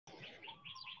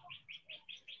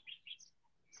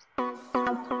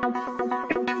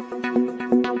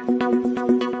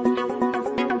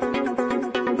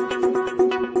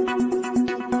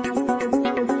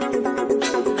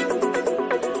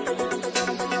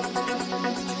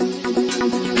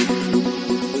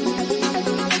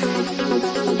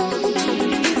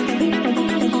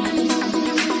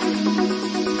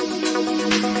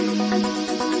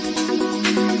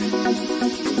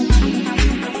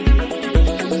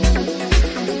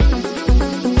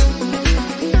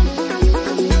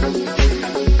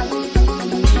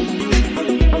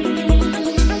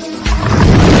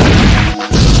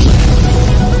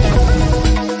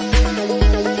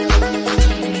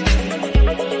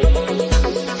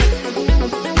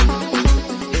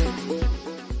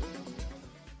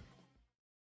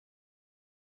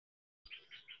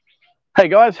Hey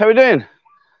guys, how we doing?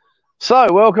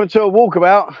 So welcome to a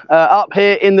walkabout up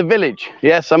here in the village.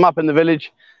 Yes, I'm up in the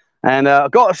village, and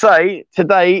I've got to say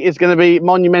today is going to be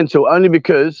monumental, only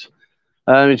because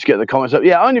let me just get the comments up.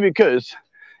 Yeah, only because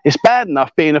it's bad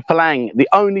enough being a phalang, the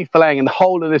only phalang in the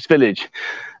whole of this village.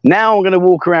 Now I'm going to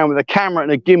walk around with a camera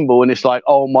and a gimbal, and it's like,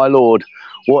 oh my lord,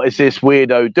 what is this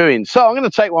weirdo doing? So I'm going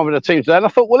to take one for the team today, and I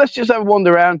thought, well, let's just have a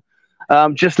wander around.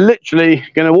 Just literally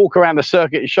going to walk around the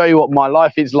circuit and show you what my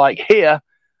life is like here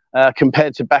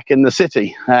compared to back in the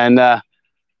city. And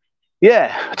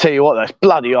yeah, I tell you what, that's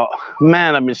bloody hot.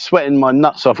 Man, I've been sweating my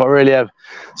nuts off. I really have.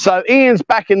 So Ian's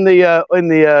back in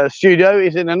the studio.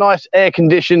 He's in a nice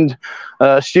air-conditioned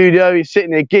studio. He's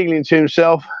sitting there giggling to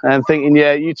himself and thinking,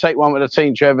 yeah, you take one with the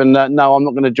team, Trev, and no, I'm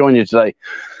not going to join you today.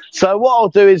 So what I'll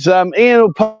do is Ian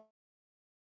will put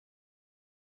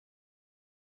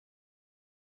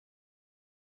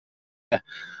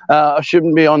I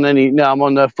shouldn't be on any. No, I'm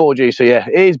on 4G, so yeah,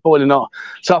 it is boiling hot.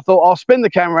 So I thought I'll spin the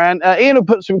camera around. Ian will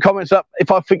put some comments up.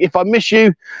 If I miss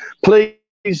you,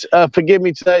 please forgive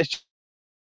me today. It's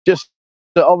just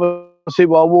obviously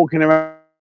while walking around.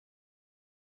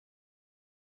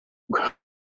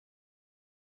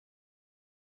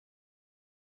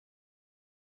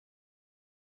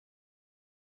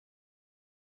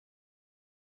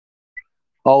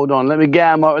 Hold on, let me get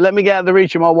out of the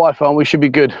reach of my Wi-Fi, and we should be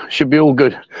good. Should be all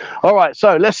good. All right,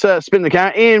 so let's spin the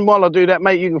camera. Ian, while I do that,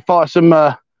 mate, you can fire some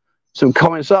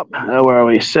comments up. Where are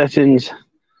we? Settings,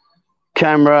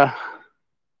 camera,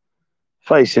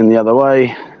 facing the other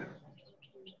way.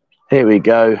 Here we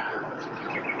go.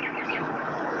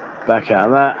 Back out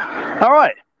of that. All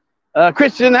right,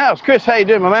 Chris is in the house. Chris, how you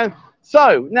doing, my man?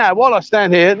 So now, while I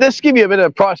stand here, let's give you a bit of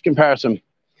a price comparison.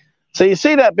 So you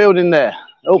see that building there?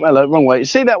 Oh, hello, wrong way. You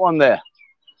see that one there?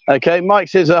 Okay, Mike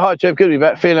says, hi, Jeff, good to be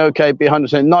back. Feeling okay, be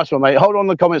 100%. Nice one, mate. Hold on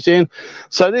the comments, Ian.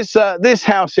 So this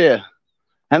house here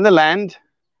and the land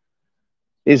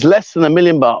is less than $1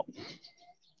 million baht.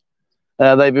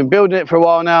 They've been building it for a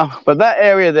while now, but that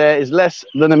area there is less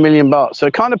than $1 million baht. So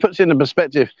it kind of puts it into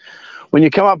perspective. When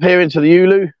you come up here into the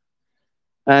Ulu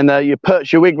and you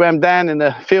perch your wigwam down in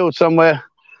the field somewhere,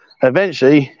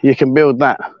 eventually you can build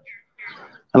that.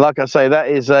 And like I say, that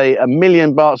is a $1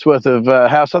 million bahts worth of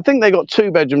house. I think they got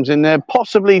 2 bedrooms in there,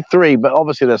 possibly 3, but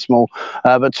obviously they're small.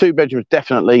 But 2 bedrooms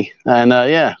definitely. And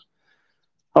yeah.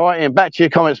 All right, Ian, back to your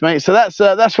comments, mate. So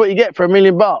that's what you get for $1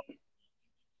 million baht.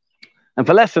 And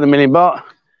for less than $1 million baht,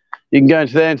 you can go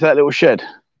into that little shed.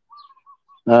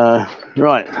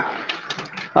 Right.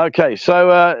 Okay,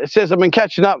 so it says I've been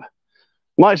catching up.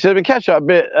 Mike said, I've been catching up a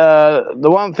bit.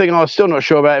 The one thing I was still not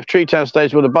sure about, if Tree Town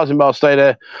stays, will the buzzing bar stay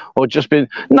there or just been...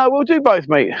 No, we'll do both,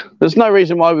 mate. There's no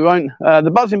reason why we won't. The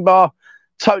buzzing bar,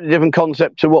 totally different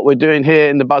concept to what we're doing here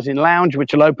in the buzzing lounge,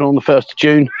 which will open on the 1st of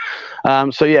June.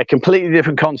 So yeah, completely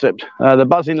different concept. The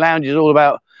buzzing lounge is all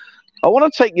about... I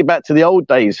want to take you back to the old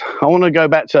days. I want to go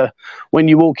back to when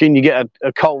you walk in, you get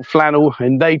a cold flannel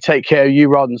and they take care of you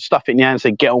rather than stuff it in your hand and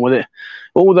say, get on with it.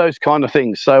 All those kind of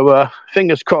things. So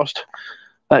fingers crossed.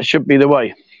 That should be the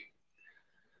way.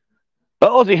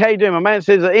 But Ozzy, how you doing? My man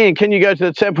says, Ian, can you go to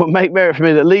the temple and make merit for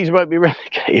me that Leeds won't be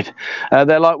relegated?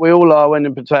 They're like we all are when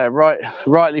in Pattaya.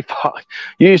 Rightly fucked.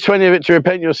 Use 20 of it to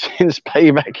repent your sins,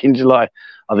 pay back in July.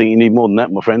 I think you need more than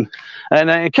that, my friend. And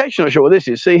in case you're not sure what this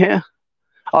is, see here?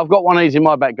 I've got one of these in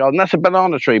my back garden. That's a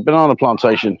banana tree, banana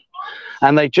plantation.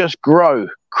 And they just grow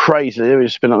crazy. Let me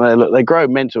just spin up there. Look, they grow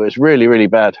mental. It's really, really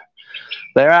bad.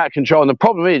 They're out of control. And the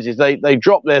problem is they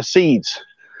drop their seeds.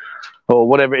 Or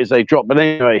whatever it is they drop. But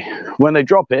anyway, when they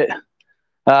drop it,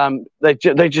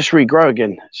 they just regrow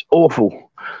again. It's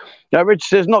awful. Now, Rich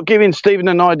says, not giving Stephen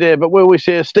an idea, but will we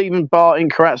see a Stephen bar in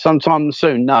Karat sometime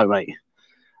soon? No, mate.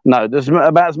 No, there's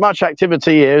about as much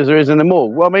activity here as there is in the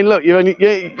mall. Well, I mean, look, you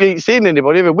ain't seen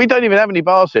anybody. We don't even have any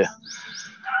bars here.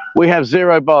 We have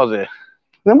 0 bars here.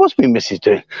 Then what's my missus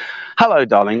doing? Hello,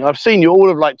 darling. I've seen you all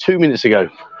of like 2 minutes ago.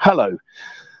 Hello.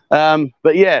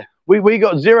 But yeah, we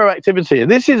got zero activity.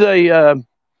 This is a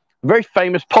very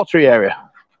famous pottery area.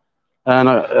 And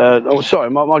oh, sorry,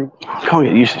 I can't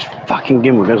get used to this fucking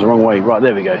gimbal. It goes the wrong way. Right,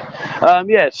 there we go.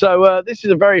 Yeah, so this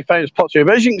is a very famous pottery.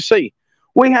 But as you can see,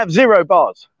 we have 0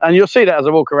 bars, and you'll see that as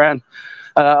I walk around.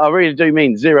 I really do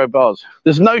mean 0 bars.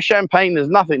 There's no champagne. There's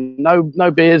nothing.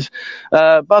 No beers.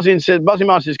 Buzzing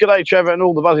Master says, "Good day, Trevor, and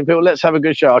all the buzzing people. Let's have a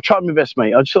good show." I'll try my best,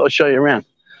 mate. I'll just sort of show you around,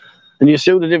 and you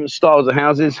see all the different styles of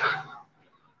houses.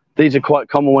 These are quite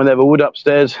common when they have a wood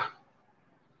upstairs.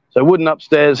 So wooden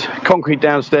upstairs, concrete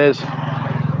downstairs,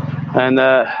 and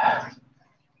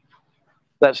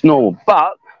that's normal.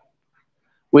 But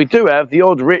we do have the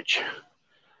odd rich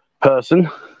person,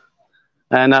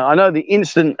 and I know the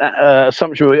instant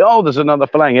assumption will be, oh, there's another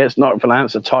Falang. It's not a Falang,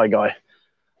 it's a Thai guy.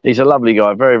 He's a lovely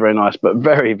guy, very, very nice, but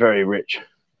very, very rich.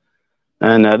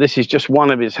 And this is just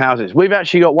one of his houses. We've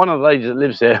actually got one of the ladies that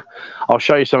lives there. I'll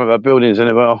show you some of her buildings in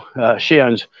a while. She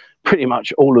owns pretty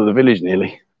much all of the village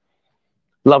nearly.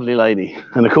 Lovely lady.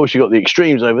 And of course you've got the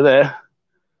extremes over there.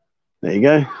 There you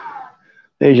go.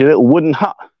 There's your little wooden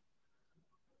hut.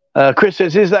 Chris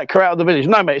says, is that corral of the village?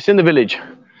 No, mate, it's in the village.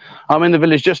 I'm in the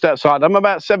village just outside. I'm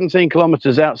about 17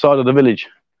 kilometers outside of the village.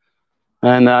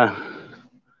 And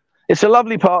it's a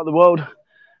lovely part of the world.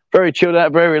 Very chilled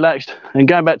out, very relaxed. And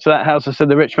going back to that house, I said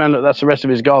the rich man, look, that's the rest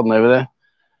of his garden over there.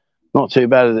 Not too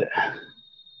bad, is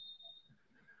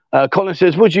it? Colin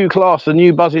says, would you class the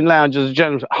new Buzzing Lounge as a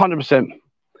general? 100%.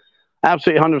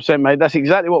 Absolutely 100%, mate. That's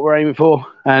exactly what we're aiming for.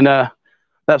 And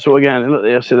that's what we're going. Look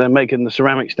there, so they're making the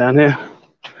ceramics down here.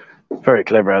 Very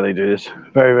clever how they do this.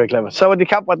 Very, very clever. So, what do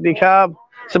you have?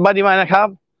 Somebody might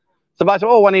have. Somebody,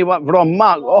 oh, when he went from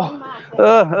Mark.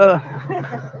 So,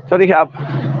 what do you have?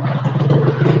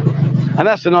 And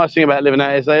that's the nice thing about living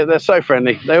out is they're so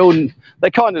friendly.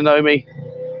 They kind of know me.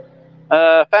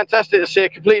 Fantastic to see a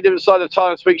completely different side of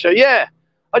Thailand Speak Show. Yeah,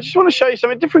 I just want to show you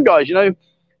something different, guys, you know.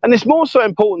 And it's more so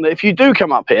important that if you do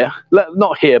come up here,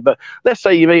 not here, but let's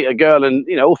say you meet a girl and,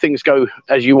 you know, all things go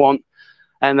as you want.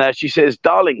 And she says,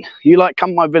 darling, you like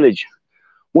come to my village.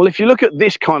 Well, if you look at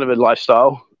this kind of a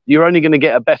lifestyle, you're only going to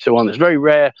get a better one. It's very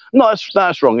rare. No,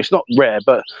 that's wrong. It's not rare,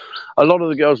 but a lot of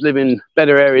the girls live in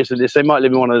better areas than this. They might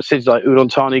live in one of the cities like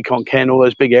Udon Thani, Khon Kaen, all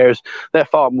those big areas. They're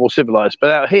far more civilized.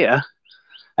 But out here,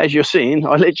 as you're seeing,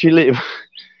 I literally live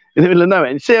in the middle of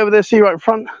nowhere. And see over there, see right in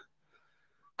front?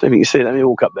 Don't think you can see it. Let me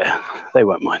walk up there. They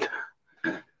won't mind.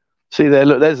 See there,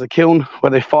 look, there's the kiln where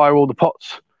they fire all the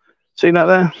pots. See that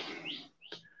there?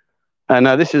 And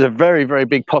this is a very, very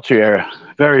big pottery area.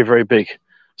 Very, very big.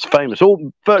 It's famous.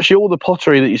 Virtually all the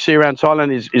pottery that you see around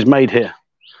Thailand is made here.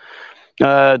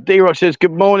 D-Rock says,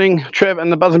 good morning, Trev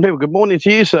and the buzzing people. Good morning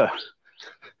to you, sir.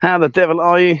 How the devil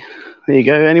are you? There you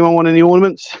go. Anyone want any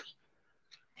ornaments?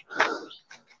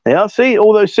 There you are. See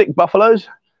all those sick buffaloes?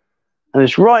 And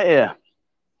it's right here.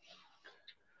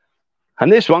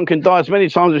 And this one can die as many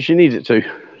times as she needs it to.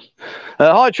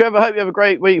 Hi, Trevor. Hope you have a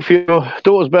great week for your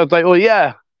daughter's birthday. Oh,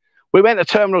 yeah. We went to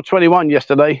Terminal 21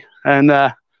 yesterday, and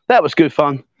that was good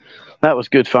fun. That was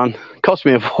good fun. Cost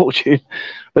me a fortune,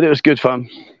 but it was good fun.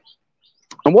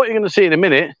 And what you're going to see in a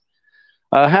minute,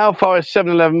 how far is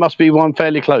 7-Eleven? Must be one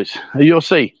fairly close. You'll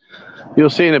see.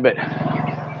 You'll see in a bit.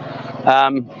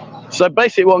 So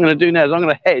basically what I'm going to do now is I'm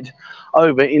going to head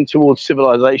over in towards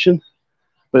civilization.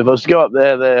 But if I was to go up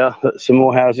there, there are some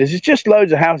more houses. It's just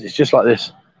loads of houses, just like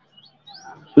this.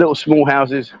 Little small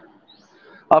houses.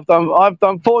 I've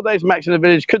done 4 days max in the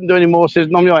village. Couldn't do any more, says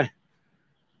Nomyoi.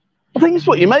 I think it's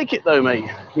what you make it though, mate.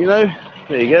 You know?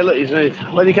 There you go. Look, he's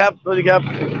ready cab.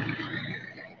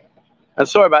 And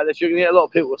sorry about this. You're going to get a lot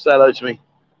of people to say hello to me.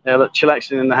 Yeah, look,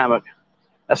 chillaxing in the hammock.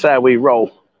 That's how we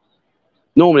roll.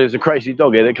 Normally there's a crazy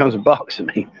dog here that comes and barks at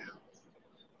me.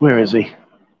 Where is he?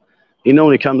 He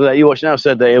normally comes there. You watch now,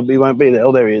 said that he won't be there.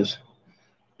 Oh, there he is.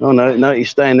 Oh no,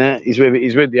 he's staying there. He's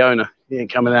with the owner. He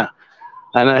ain't coming out.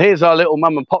 And here's our little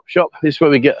mum and pop shop. This is where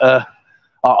we get our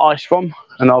ice from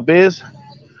and our beers.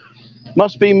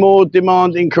 Must be more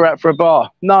demand in Karat for a bar.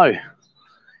 No,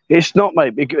 it's not,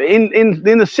 mate. In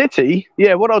the city,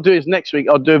 yeah. What I'll do is next week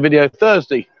I'll do a video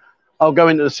Thursday. I'll go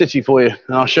into the city for you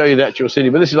and I'll show you the actual city.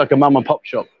 But this is like a mum and pop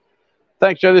shop.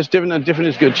 Thanks, Joe. This is different and different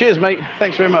is good. Cheers, mate.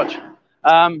 Thanks very much.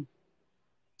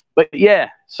 But yeah,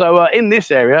 so in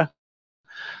this area,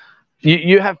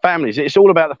 you have families. It's all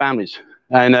about the families.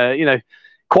 And, you know,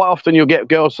 quite often you'll get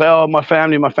girls say, oh, my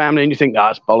family. And you think,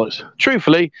 that's bollocks.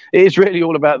 Truthfully, it is really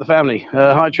all about the family.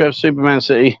 Hi, Trev, Superman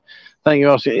City. Thank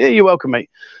you. Yeah, you're welcome, mate.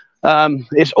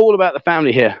 It's all about the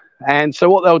family here. And so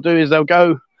what they'll do is they'll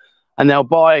go and they'll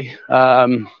buy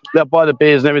the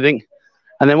beers and everything.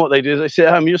 And then what they do is they sit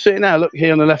at home. You'll see it now. Look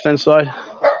here on the left-hand side.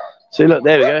 See, look,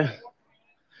 there we go.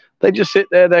 They just sit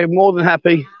there. They're more than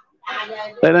happy.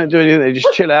 They don't do anything. They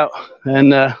just chill out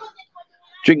and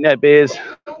drink their beers.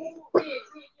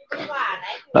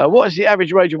 What is the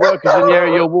average wage of workers in the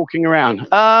area you're walking around?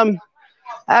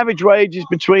 Average wage is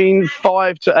between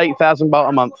 5,000 to 8,000 baht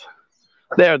a month.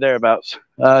 There or thereabouts.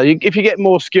 If you get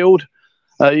more skilled,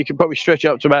 you can probably stretch it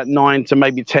up to about 9 to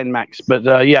maybe 10 max.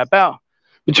 But yeah, about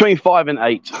between 5 and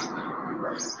 8.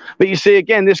 But you see,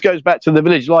 again, this goes back to the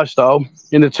village lifestyle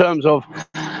in the terms of,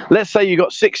 let's say you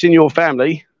got 6 in your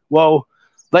family. Well,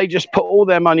 they just put all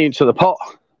their money into the pot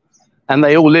and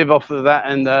they all live off of that,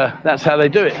 and that's how they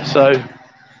do it. So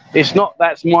it's not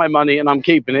that's my money and I'm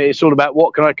keeping it. It's all about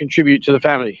what can I contribute to the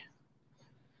family.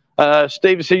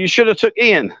 Stephen said, you should have took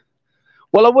Ian.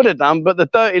 Well, I would have done, but the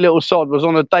dirty little sod was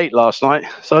on a date last night,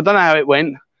 so I don't know how it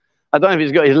went. I don't know if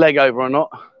he's got his leg over or not.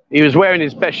 He was wearing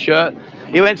his best shirt.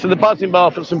 He went to the buzzing bar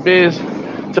for some beers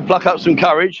to pluck up some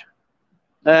courage,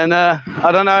 and I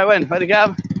don't know how it went. Where'd it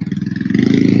go?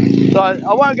 So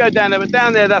I won't go down there, but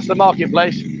down there, that's the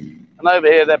marketplace. And over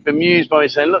here, they've been amused by me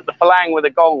saying, look, the phalang with a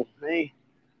gong. Eh?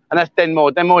 And that's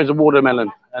Denmore. Denmore is a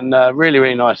watermelon, and really,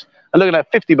 really nice. And look at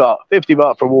that, 50 baht. 50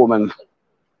 baht for a watermelon.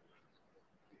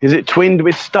 Is it twinned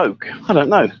with Stoke? I don't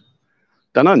know.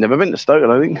 Don't know. Never been to Stoke, I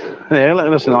don't think. Yeah,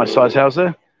 look, that's a nice size house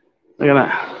there. Look at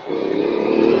that.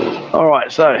 All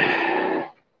right, so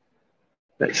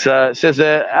let's. It says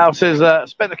Al says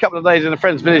spent a couple of days in a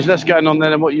friend's village. Let's go on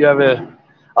then. And what you have here?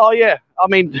 Oh yeah. I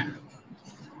mean,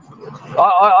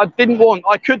 I didn't want.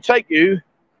 I could take you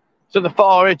to the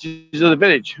far edges of the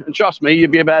village, and trust me, you'd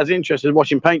be about as interested in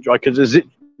watching paint dry because there's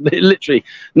literally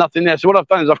nothing there. So what I've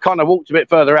done is I've kind of walked a bit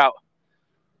further out,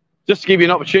 just to give you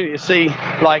an opportunity to see,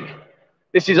 like,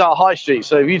 this is our high street.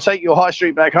 So if you take your high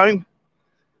street back home,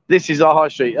 this is our high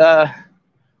street.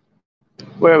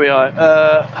 Where are we are?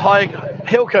 Hi,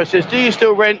 Hilco says, do you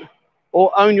still rent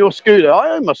or own your scooter?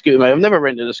 I own my scooter, mate. I've never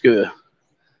rented a scooter.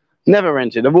 Never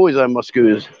rented. I've always owned my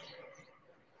scooters.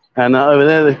 And over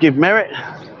there, they give merit.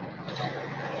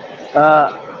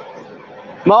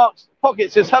 Mark's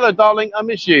Pocket says, hello, darling. I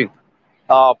miss you.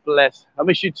 Oh, bless. I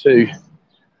miss you too.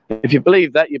 If you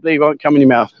believe that, you believe I won't come in your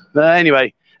mouth.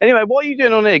 Anyway, what are you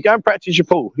doing on here? Go and practice your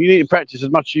pool. You need to practice as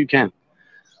much as you can.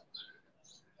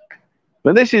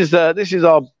 But this is our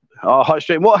high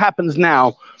street. What happens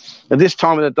now at this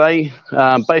time of the day?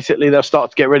 Basically, they'll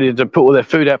start to get ready to put all their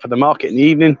food out for the market in the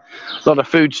evening. A lot of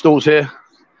food stalls here,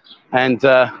 and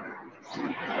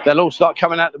they'll all start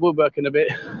coming out the woodwork in a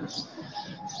bit.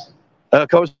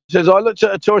 Colin says, I looked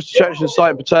at a tourist attraction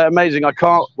site in Pattaya. Amazing. I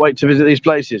can't wait to visit these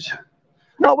places.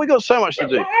 No, we've got so much to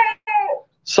do.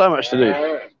 So much to do.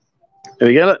 Here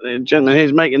we go. Look, the gentleman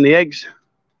here's making the eggs.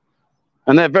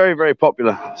 And they're very, very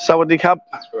popular. Sawadee Cup.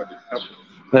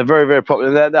 They're very, very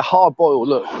popular. They're hard boiled.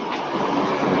 Look.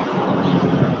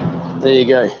 There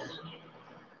you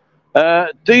go.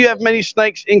 Do you have many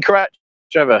snakes in Karachi,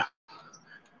 Trevor?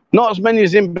 Not as many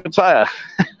as in Pattaya.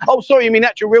 Oh, sorry, you mean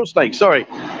actual real snakes. Sorry.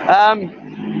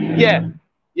 Yeah,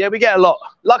 we get a lot.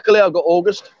 Luckily, I've got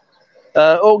August.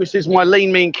 August is my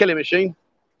lean, mean killing machine.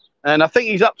 And I think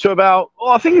he's up to about,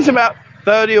 I think it's about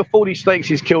 30 or 40 snakes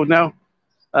he's killed now.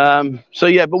 So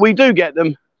yeah, but we do get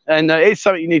them, and it's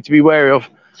something you need to be wary of.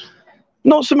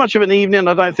 Not so much of an evening,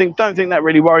 I don't think that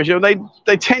really worries you.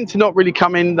 They tend to not really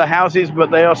come in the houses,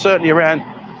 but they are certainly around,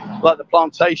 like the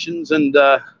plantations and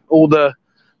all the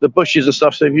bushes and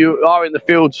stuff. So if you are in the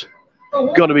fields,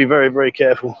 you've got to be very, very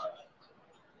careful.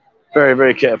 Very,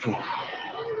 very careful.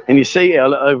 And you see, I'll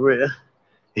look over here,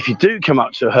 if you do come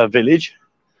up to her village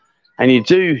and you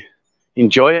do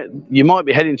enjoy it, you might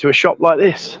be heading to a shop like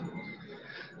this.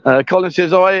 Colin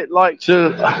says, I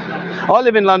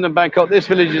live in London, Bangkok. This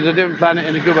village is a different planet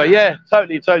in a good way. Yeah,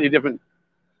 totally different.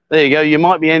 There you go. You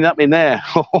might be ending up in there.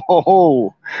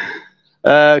 Quality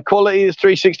is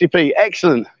 360p.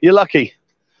 Excellent. You're lucky.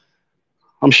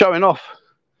 I'm showing off.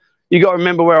 You got to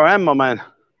remember where I am, my man.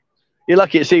 You're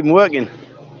lucky it's even working.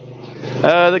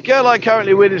 The girl I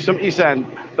currently with is from Isan,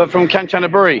 but from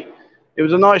Kanchanaburi. It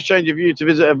was a nice change of view to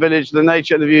visit a village. The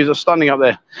nature and the views are stunning up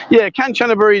there. Yeah,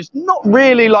 Kanchanaburi is not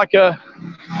really like a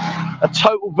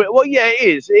total... Well, yeah, it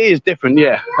is. It is different,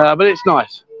 yeah. But it's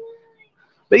nice.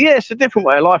 But yeah, it's a different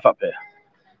way of life up here.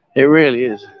 It really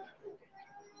is.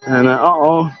 And,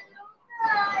 uh-oh.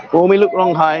 Oh, me look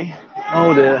wrong high.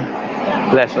 Oh, dear.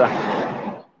 Bless her.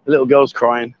 The little girl's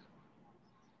crying.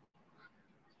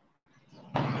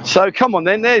 So come on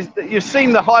then, you've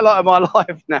seen the highlight of my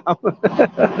life now.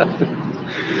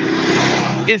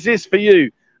 Is this for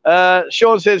you?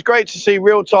 Sean says, great to see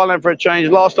real Thailand for a change.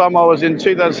 Last time I was in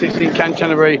 2016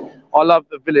 Kanchanaburi I love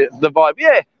the village, the vibe.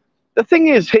 Yeah, the thing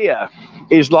is here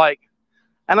is like,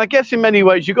 and I guess in many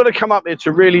ways you've got to come up here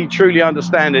to really truly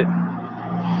understand it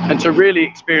and to really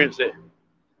experience it.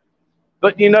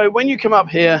 But you know, when you come up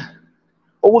here,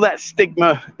 all that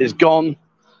stigma is gone.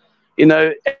 You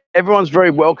know, everyone's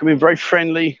very welcoming, very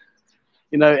friendly.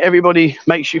 You know, everybody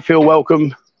makes you feel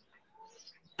welcome.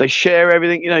 They share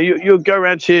everything. You know, you'll go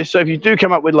around here. So if you do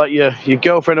come up with like your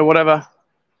girlfriend or whatever,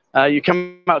 you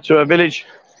come up to a village,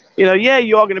 you know, yeah,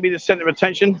 you are going to be the centre of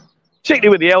attention, particularly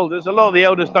with the elders. A lot of the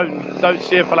elders don't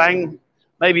see a Falang,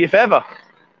 maybe if ever.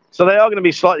 So they are going to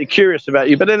be slightly curious about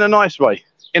you, but in a nice way,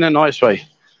 in a nice way.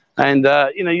 And,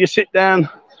 you know, you sit down,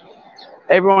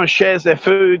 everyone shares their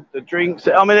food, the drinks.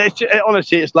 I mean,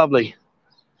 honestly, it's lovely.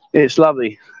 It's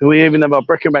lovely. We even have our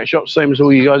bric-a-brac shop, same as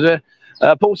all you guys there.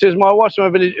 Paul says, my wife's from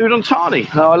a village, Udon Thani.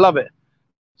 Oh, I love it.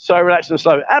 So relaxed and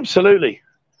slow. Absolutely.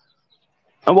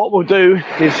 And what we'll do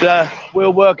is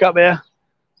we'll work up here.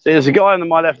 See, there's a guy on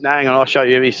my left now. Hang on, I'll show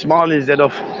you. He's smiling his head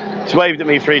off. He's waved at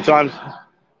me 3 times.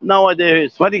 No idea who it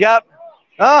is. What do you got?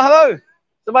 Oh, hello.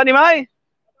 Somebody, mate?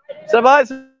 Sabay,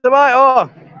 sabay. Oh.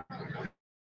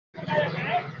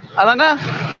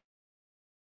 Alana?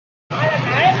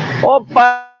 Oh,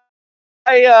 by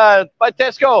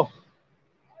Tesco.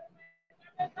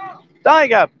 There you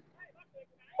go.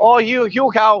 Oh,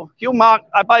 you cow. You mark.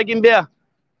 I buy him beer.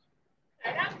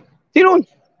 Tinun.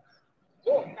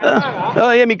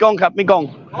 Oh, yeah, me gong cup, me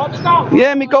gong.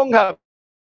 Yeah, me gong cup.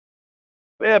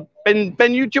 Yeah, Ben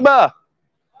YouTuber.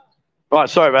 Right,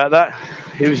 sorry about that.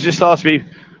 He was just asking me,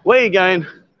 where are you going?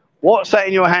 What's that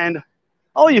in your hand?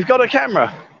 Oh, you've got a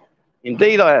camera.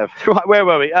 Indeed, I have. Right, where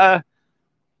were we?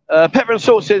 Pepper and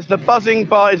Salt says the buzzing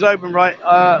bar is open, right?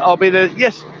 I'll be there.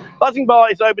 Yes, buzzing bar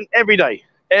is open every day,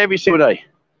 every single day.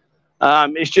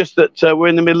 It's just that we're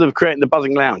in the middle of creating the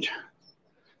buzzing lounge.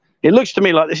 It looks to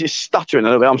me like this is stuttering a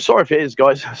little bit. I'm sorry if it is,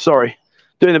 guys. Sorry.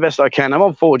 Doing the best I can. I'm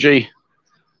on 4G,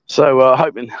 so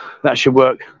hoping that should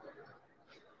work.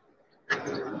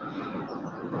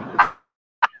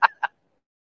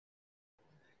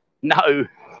 No.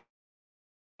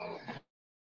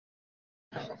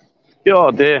 Oh,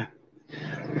 dear.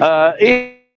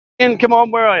 Ian, come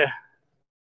on. Where are you? I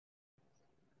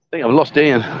think I've lost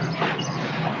Ian.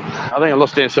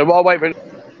 So I'll wait for him.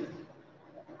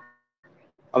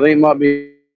 I think it might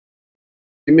be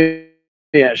me,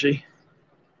 actually.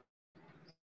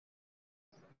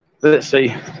 Let's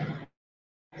see.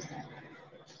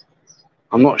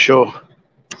 I'm not sure.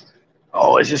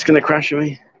 Oh, is this going to crash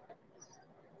me?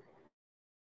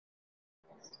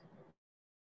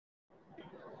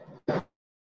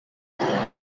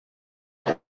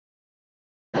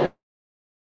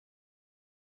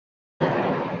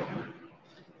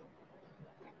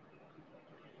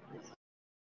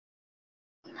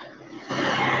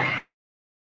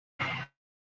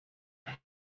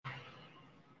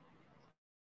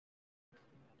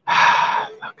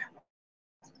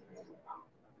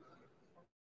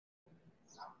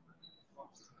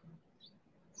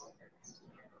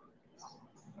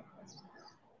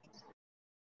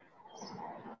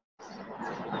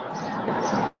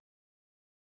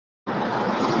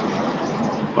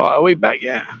 Right, are we back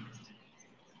yet?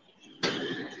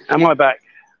 Am I back?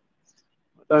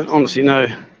 I don't honestly know.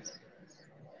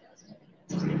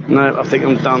 No, I think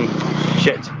I'm done.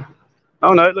 Shit.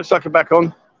 Oh no, it looks like I'm back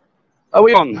on. Are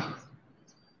we on?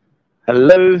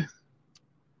 Hello?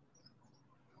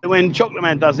 When Chocolate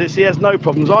Man does this, he has no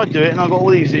problems. I do it and I've got all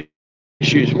these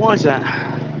issues. Why is that?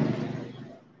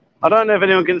 I don't know if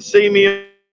anyone can see me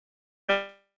or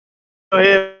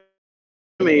hear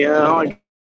me. I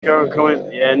go and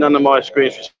comment. Yeah, none of my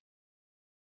screens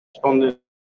responded.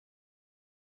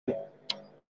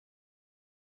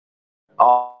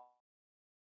 Oh,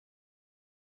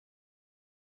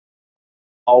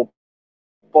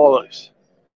 bollocks.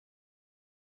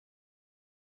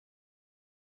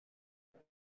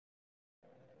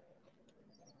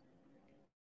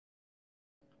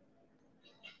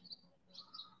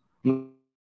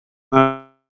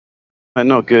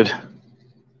 Not good.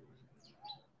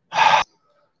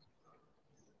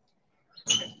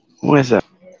 Where's that?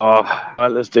 Oh,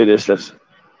 right, let's do this. Let's.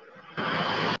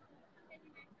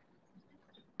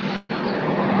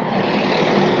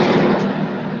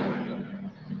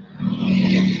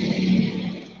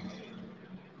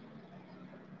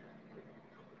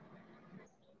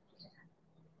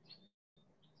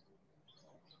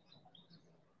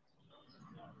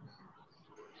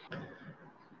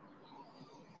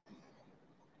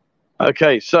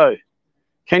 Okay, so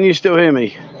can you still hear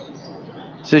me?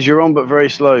 It says you're on, but very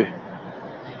slow.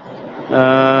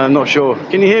 Not sure.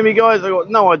 Can you hear me, guys? I've got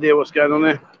no idea what's going on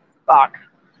there. Fuck.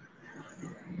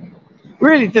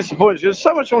 Really disappointed. There's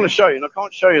so much I want to show you, and I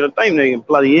can't show you. I don't even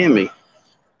bloody hear me.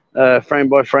 Frame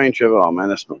by frame trip. Oh man,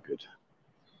 that's not good.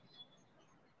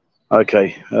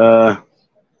 Okay.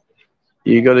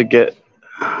 You got to get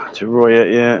to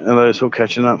Roy. Yeah. Hello, it's all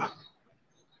catching up.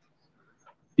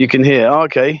 You can hear. Oh,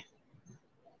 okay.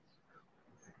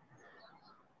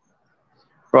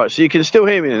 Right, so you can still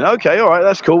hear me then. Okay, all right,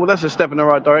 that's cool. Well, that's a step in the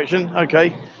right direction.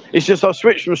 Okay. It's just I've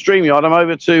switched from StreamYard. I'm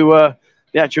over to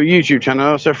the actual YouTube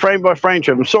channel. So frame by frame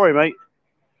trip. I'm sorry, mate.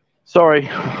 Sorry.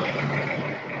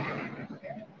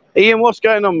 Ian, what's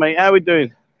going on, mate? How are we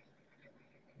doing?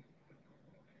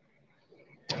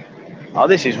 Oh,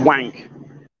 this is wank.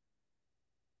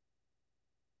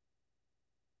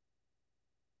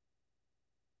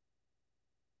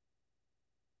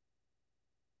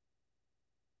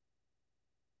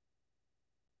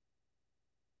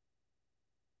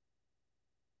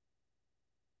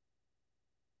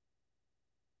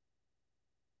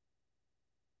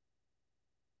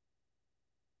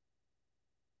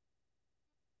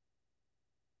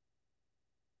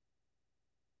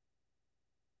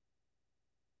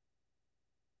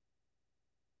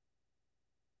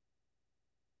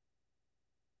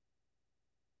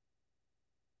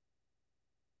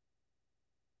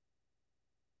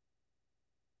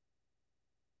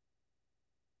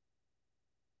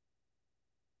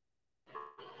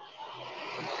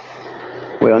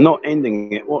 We are not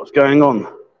ending it. What's going on?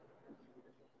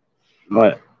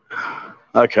 Right.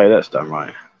 Okay, that's done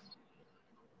right.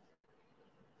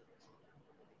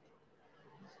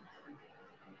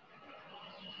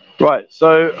 Right,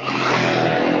 so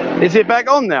is it back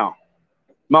on now?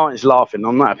 Martin's laughing.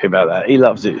 I'm not happy about that. He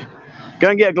loves it. Go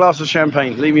and get a glass of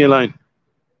champagne. Leave me alone.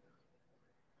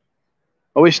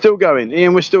 Are we still going?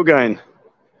 Ian, we're still going.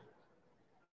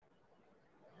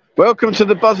 Welcome to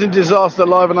the Buzzing Disaster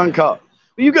live and uncut.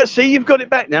 Well, you got see, you've got it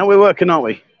back now. We're working, aren't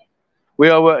we? We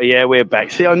are working. Yeah, we're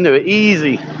back. See, I knew it.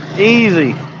 Easy,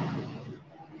 easy.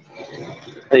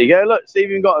 There you go. Look, see if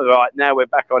you've got it right. Now we're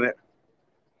back on it.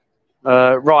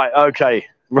 Right. Okay.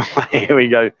 Right. Here we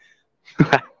go.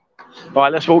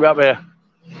 Right. Let's walk up here.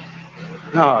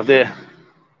 Oh dear.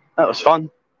 That was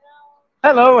fun.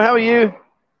 Hello. How are you?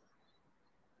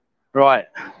 Right.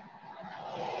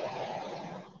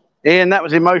 Ian, that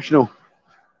was emotional.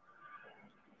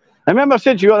 I remember I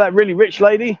said you got that really rich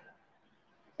lady.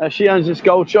 She owns this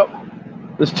gold shop.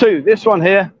 There's two. This one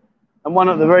here and one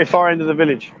at the very far end of the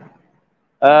village.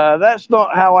 That's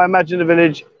not how I imagined the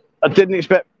village. I didn't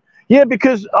expect. Yeah,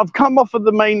 because I've come off of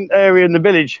the main area in the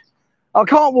village. I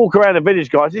can't walk around the village,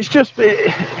 guys. It's just,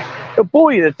 it'll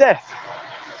bore you to death.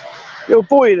 It'll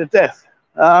bore you to death.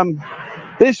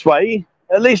 This way,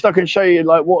 at least I can show you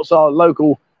like what's our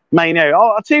local main area.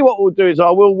 I'll tell you what we'll do is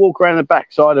I will walk around the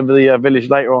back side of the village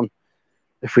later on.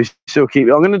 If we still keep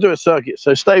it. I'm going to do a circuit,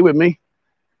 so stay with me.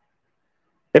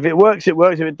 If it works, it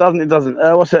works. If it doesn't, it doesn't.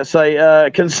 What's that say?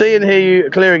 Can see and hear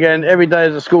you clear again. Every day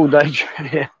is a school day.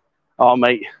 Yeah. Oh,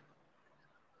 mate.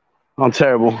 I'm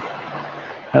terrible.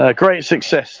 Great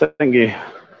success. Thank you.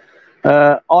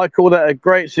 I call that a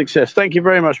great success. Thank you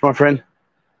very much, my friend.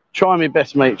 Try my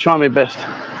best, mate. Try my best.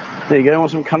 There you go. Want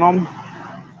some canon?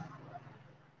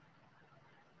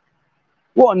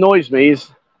 What annoys me is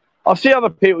I see other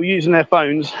people using their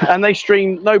phones and they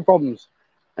stream no problems.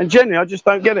 And generally, I just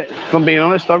don't get it. If I'm being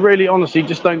honest, I really, honestly,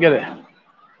 just don't get it.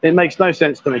 It makes no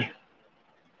sense to me.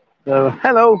 So,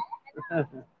 hello.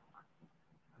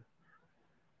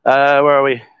 Where are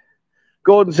we?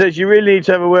 Gordon says you really need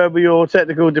to have a word with your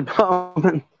technical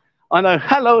department. I know.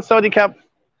 Hello, Saudi Cap.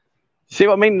 See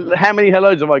what I mean? How many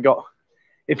hellos have I got?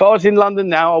 If I was in London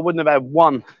now, I wouldn't have had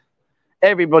one.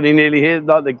 Everybody nearly here,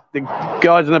 like the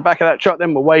guys in the back of that truck,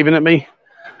 then were waving at me.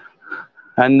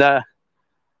 And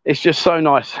it's just so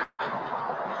nice.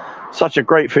 Such a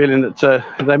great feeling that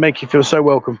they make you feel so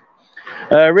welcome.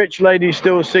 Rich lady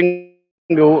still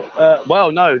single.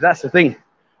 Well, no, that's the thing.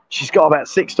 She's got about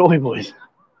 6 toy boys.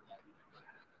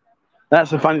 That's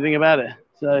the funny thing about it.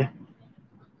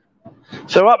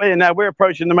 So up here now, we're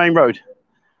approaching the main road.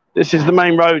 This is the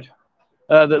main road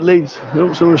that leads.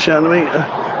 Oh, someone's shouting at me.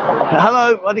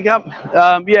 Hello, buddy cup.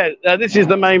 This is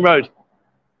the main road.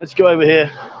 Let's go over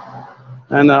here,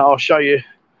 and I'll show you.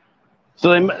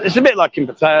 So it's a bit like in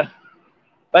Pattaya.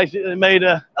 Basically, they made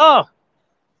a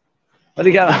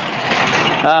buddy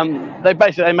cup.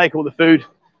 They make all the food,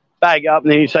 bag it up,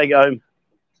 and then you take it home,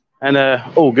 and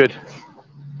all good.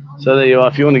 So there you are.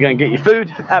 If you want to go and get your food,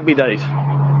 happy days.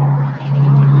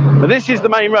 But this is the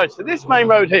main road. So this main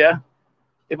road here,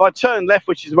 if I turn left,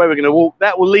 which is the way we're going to walk,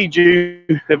 that will lead you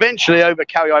eventually over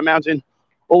Khao Mountain,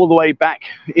 all the way back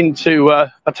into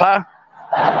Pattaya.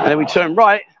 And then we turn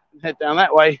right and head down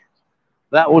that way,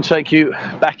 That will take you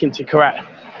back into Karat.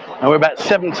 And we're about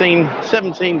 17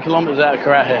 kilometers out of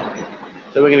Karat here.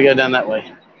 So we're going to go down that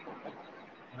way.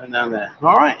 And down there.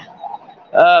 All right.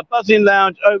 Buzzing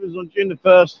Lounge opens on June the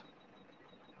 1st.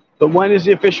 But when is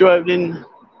the official opening?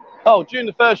 Oh, June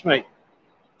the 1st, mate.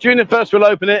 June the 1st we'll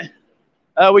open it.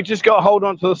 We just got to hold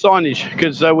on to the signage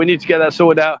because we need to get that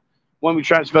sorted out when we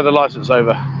transfer the license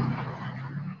over.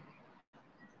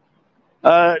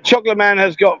 Chocolate Man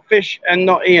has got fish and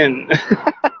not Ian.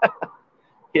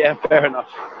 Yeah, fair enough.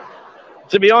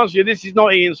 To be honest with you, this is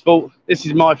not Ian's fault. This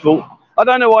is my fault. I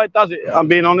don't know why it does it, I'm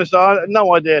being honest. I have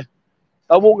no idea.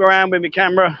 I walk around with my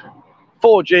camera,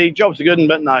 4G, jobs are good,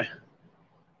 but no.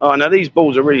 Oh, now these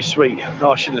balls are really sweet.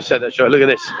 Oh, I shouldn't have said that, Joe. Look at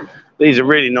this. These are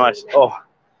really nice. Oh,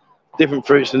 different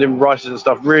fruits and different rices and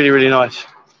stuff. Really, really nice.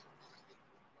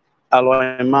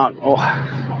 Aloy Mark. Oh,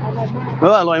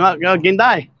 Aloy Mark.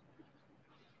 G'day.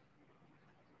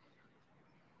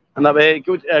 And up here,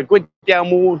 good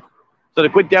downward. So the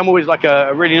good downward is like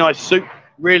a really nice soup.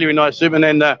 Really, really nice soup. And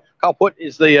then kaput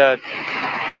is the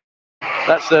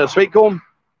that's the sweet corn.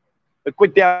 The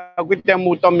good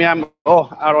downward tom yam. Oh,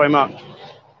 Aloy Mark.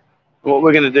 What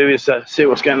we're going to do is see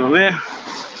what's going on there.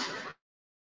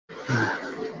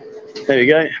 There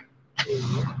you go.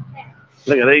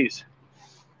 Look at these.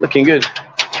 Looking good.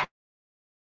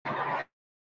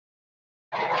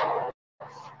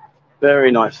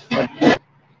 Very nice.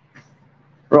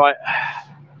 Right.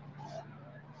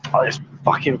 Oh, this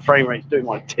fucking frame rate's doing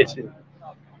my tits in.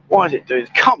 Why is it doing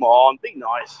this? Come on, be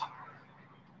nice.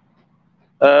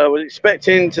 Was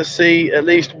expecting to see at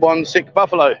least one sick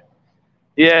buffalo.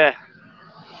 Yeah.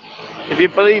 If you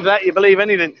believe that, you believe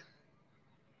anything.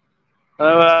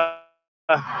 What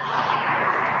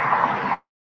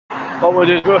we'll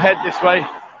do is we'll head this way.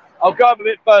 I'll go up a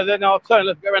bit further, then I'll turn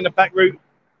left, go around the back route.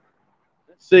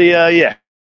 Let's see, yeah.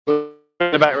 We're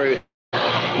in the back route.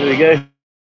 There we go.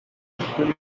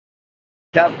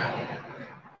 Cap.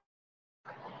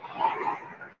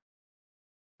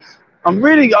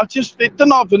 It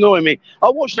doesn't have to annoy me. I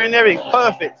watched it and everything,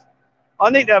 perfect. I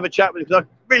need to have a chat with him because it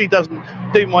really doesn't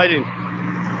do my head in.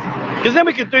 Because then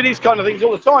we could do these kind of things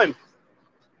all the time.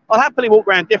 I'll happily walk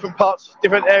around different parts,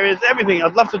 different areas, everything.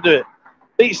 I'd love to do it.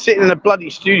 Beats sitting in a bloody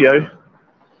studio.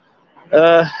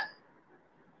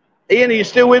 Ian, are you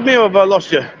still with me or have I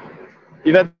lost you?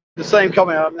 You've had the same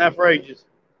comment up now for ages.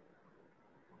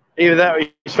 Either that or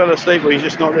he's fell asleep or he's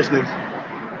just not listening.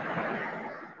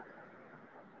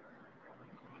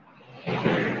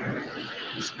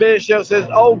 Spear Shell says,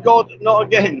 oh God, not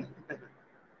again.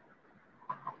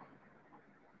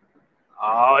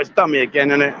 Oh, it's done me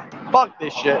again, isn't it? Fuck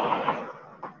this shit.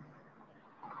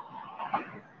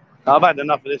 I've had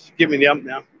enough of this. Give me the ump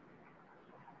now.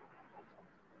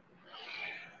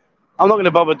 I'm not going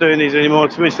to bother doing these anymore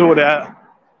until we sort it out.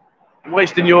 I'm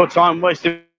wasting your time,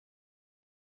 wasting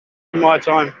my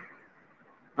time.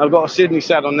 I've got a Sydney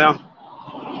saddle now.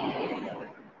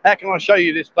 How can I show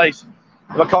you this place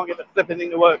if I can't get the flipping thing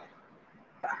to work?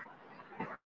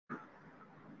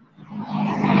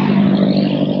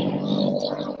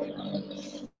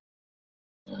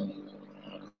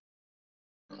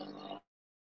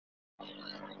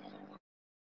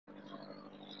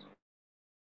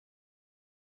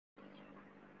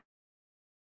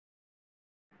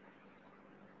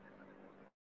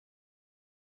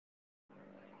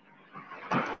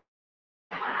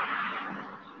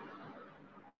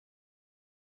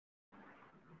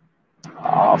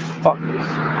 Oh, fuck this.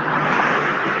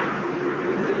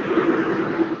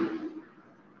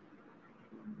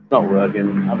 Not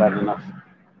working. I've had enough.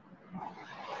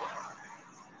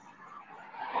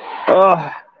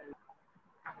 Oh,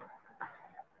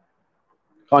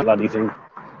 can't bloody thing.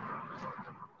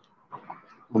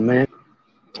 Oh, man.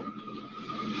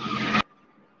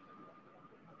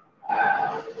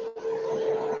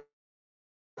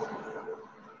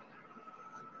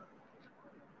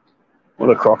 What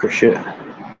a crock of shit.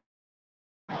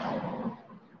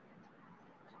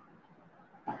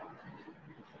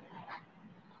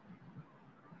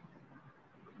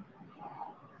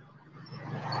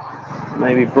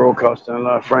 Maybe broadcasting a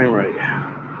lower frame rate.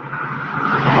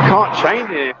 I can't change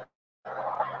it.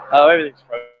 Oh, everything's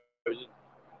frozen.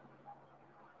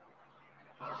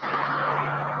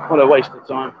 What a waste of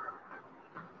time.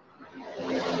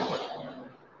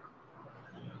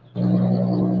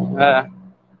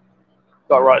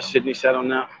 Got to write Sydney set on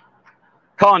now.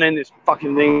 Can't end this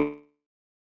fucking thing.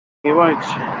 It won't.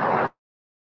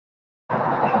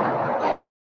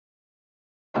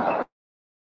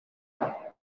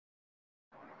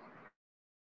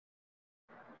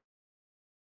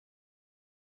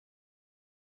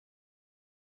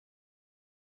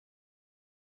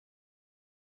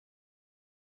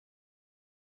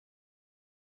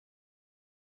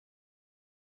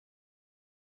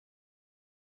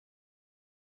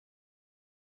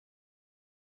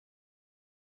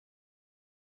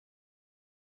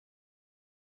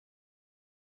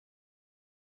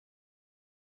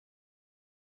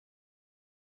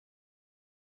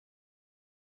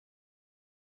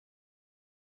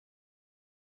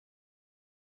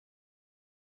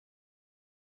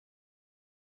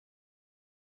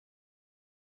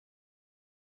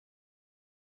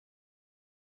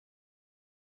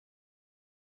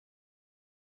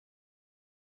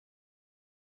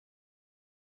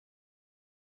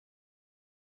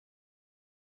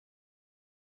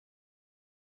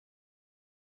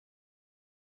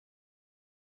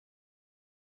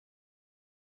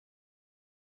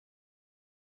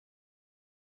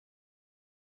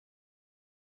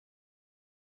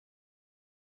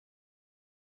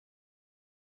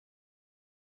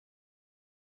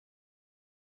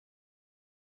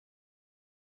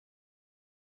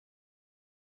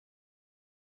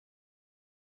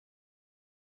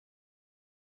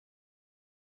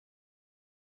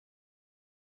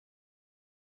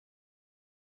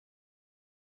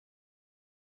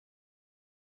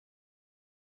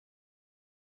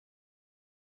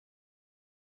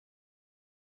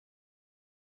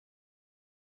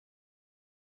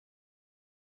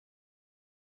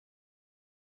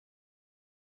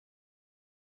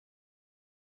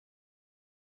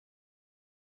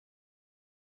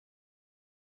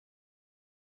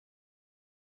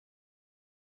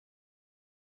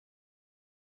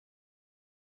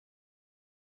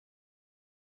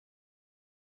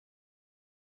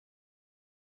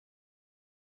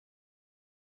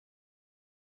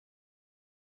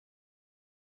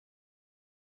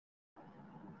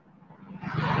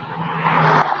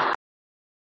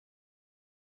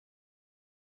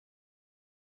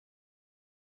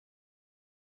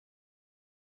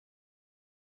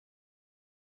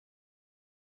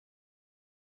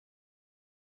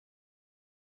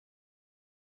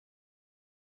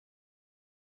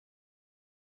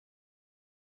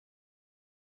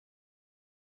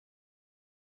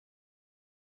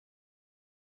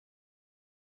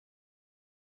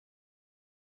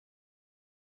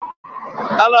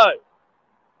 Hello.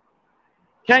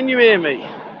 Can you hear me?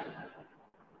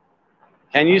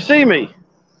 Can you see me?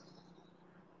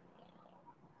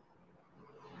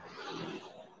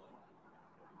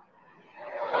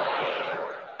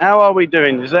 How are we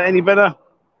doing? Is that any better?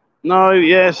 No,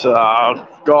 yes. Oh,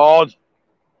 God.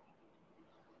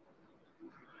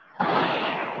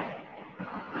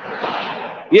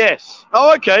 Yes.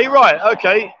 Oh, okay, right,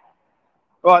 okay.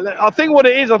 Right, I think what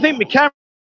it is, I think my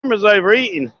camera's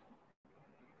overheating.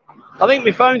 I think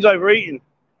my phone's overheating.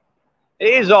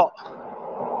 It is hot.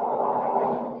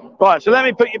 Right, so let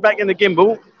me put you back in the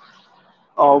gimbal.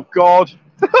 Oh, God.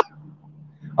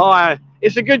 Oh,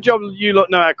 it's a good job you lot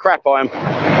know how crap I am.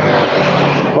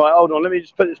 Right, hold on. Let me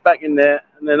just put this back in there,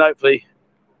 and then hopefully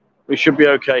we should be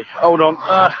okay. Hold on.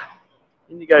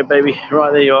 In you go, baby.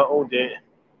 Right, there you are. Oh, dear.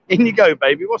 In you go,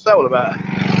 baby. What's that all about?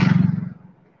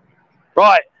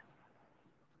 Right.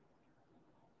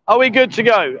 Are we good to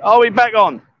go? Are we back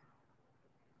on?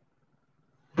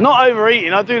 Not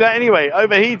overeating. I do that anyway.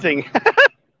 Overheating.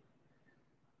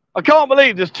 I can't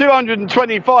believe there's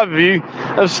 225 of you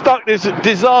have stuck this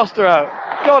disaster out.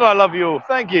 God, I love you all.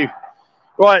 Thank you.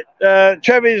 Right,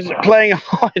 Trevor's playing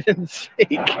hide and seek.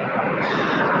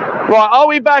 Right, are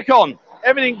we back on?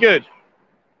 Everything good?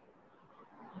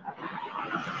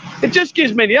 It just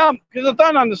gives me the because I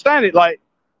don't understand it. Like,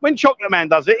 when Chocolate Man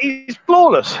does it, he's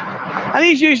flawless. And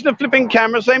he's using the flipping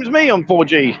camera, same as me on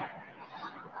 4G.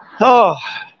 Oh,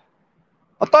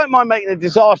 I don't mind making a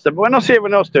disaster, but when I see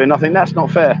everyone else doing, I think that's not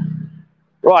fair.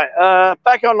 Right,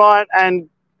 back online and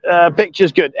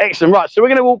picture's good. Excellent. Right, so we're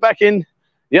going to walk back in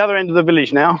the other end of the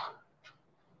village now.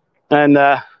 And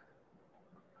I'll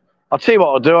tell you what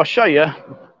I'll do. I'll show you.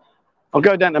 I'll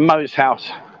go down to Mo's house.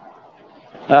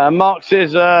 Mark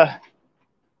says,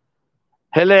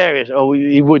 hilarious. Oh,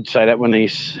 he would say that when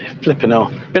he's flipping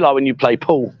off. A bit like when you play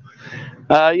pool.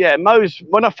 Yeah, Mo's,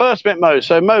 when I first met Mo,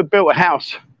 so Mo built a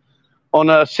house on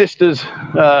her sister's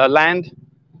land.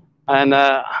 And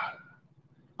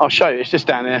I'll show you. It's just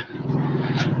down there.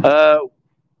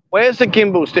 Where's the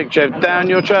gimbal stick, Trev? Down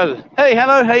your trousers. Hey,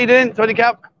 hello. How you doing? 20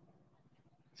 cup.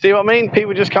 See what I mean?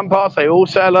 People just come past. They all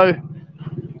say hello.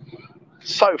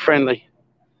 So friendly.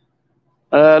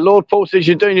 Lord Paul says,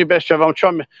 you're doing your best, Trev. I'm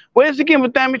trying. Where's the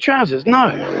gimbal? Down my trousers?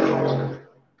 No.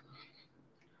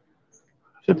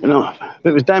 Flipping off. If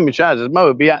it was down my trousers, Mo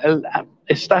would be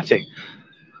ecstatic.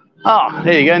 Oh,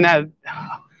 there you go. Now,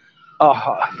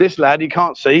 oh, this lad, you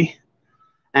can't see.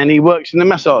 And he works in the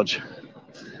massage.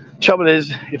 Trouble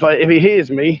is, if he hears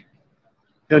me,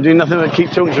 he'll do nothing but keep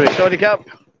talking to me. Tidy cup,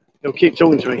 he'll keep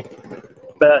talking to me.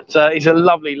 But he's a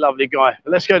lovely, lovely guy.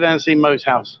 But let's go down and see Mo's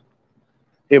house.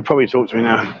 He'll probably talk to me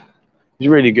now. He's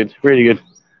really good, really good.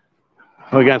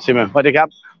 We're going to see Mo. Tidy cup.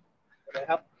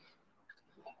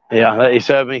 Yeah, he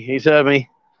served me. He served me.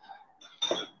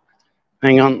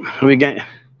 Hang on,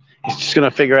 he's just going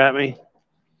to figure out me.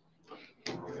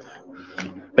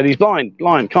 But he's blind,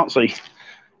 can't see.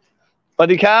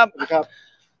 Buddy cab?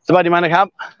 Sabadi mana cab?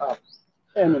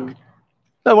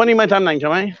 No, when you made time name,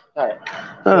 Jamie? You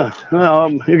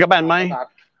got band, mate?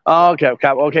 Oh, okay,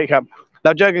 cap, okay, cap.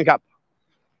 Now, joking cap.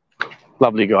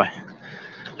 Lovely guy.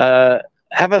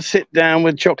 Have a sit down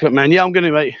with Chocolate Man. Yeah, I'm going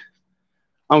to, mate.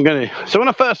 I'm going to. So when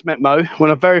I first met Mo,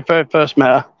 when I very first met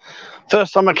her,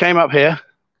 first time I came up here,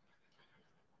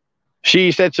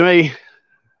 she said to me,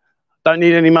 don't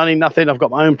need any money, nothing. I've got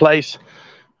my own place.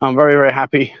 I'm very, very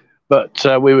happy. But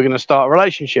we were going to start a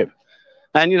relationship.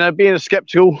 And, you know, being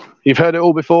skeptical, you've heard it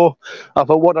all before. I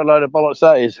thought, what a load of bollocks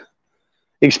that is.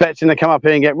 Expecting to come up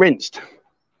here and get rinsed.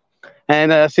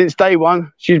 And since day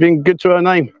one, she's been good to her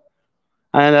name.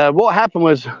 And what happened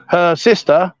was her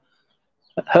sister's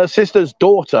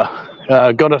daughter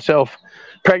got herself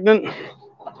pregnant.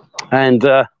 And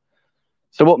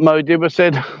so what Mo did was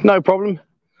said, no problem.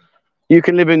 You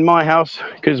can live in my house,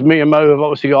 because me and Mo have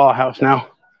obviously got our house now.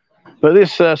 But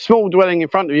this small dwelling in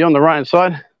front of you on the right hand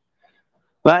side,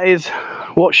 that is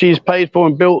what she's paid for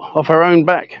and built off her own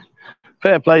back.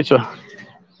 Fair play to her.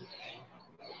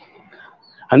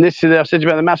 And this is, I said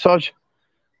about the massage.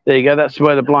 There you go, that's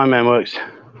where the blind man works.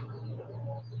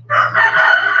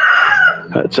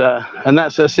 But, and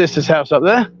that's her sister's house up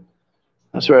there.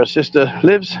 That's where her sister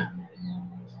lives.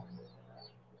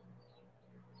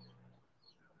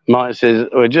 Mike says,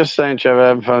 we're just saying, Trevor,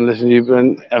 having fun listening to you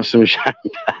and have some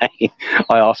champagne.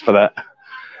 I asked for that.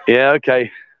 Yeah, okay.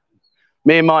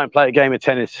 Me and Mike play a game of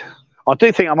tennis. I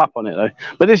do think I'm up on it, though.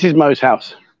 But this is Mo's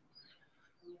house.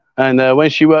 And when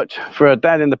she worked for her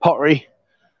dad in the pottery,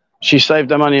 she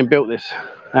saved her money and built this.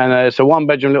 And it's a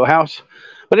one-bedroom little house.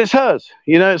 But it's hers.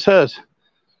 You know, it's hers.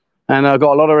 And I've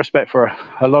got a lot of respect for her.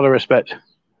 A lot of respect.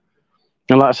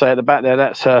 And like I say, at the back there,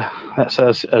 that's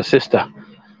her sister,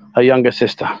 her younger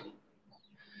sister.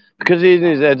 Because he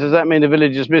is there, does that mean the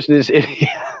village is missing this idiot?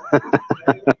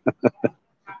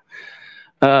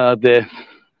 Oh dear.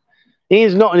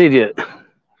 He's not an idiot.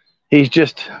 He's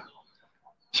just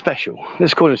special.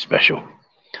 Let's call him special.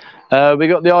 We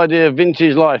got the idea of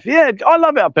vintage life. Yeah, I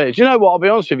love it up here. Do you know what? I'll be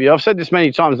honest with you. I've said this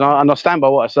many times, and I stand by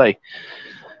what I say.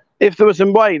 If there was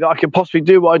some way that I could possibly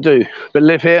do what I do, but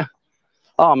live here,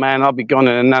 oh man, I'll be gone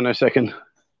in a nanosecond.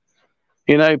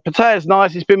 You know, Pattaya's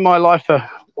nice. It's been my life for,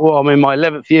 well, I'm in my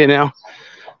 11th year now.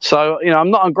 So, you know,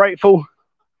 I'm not ungrateful.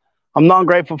 I'm not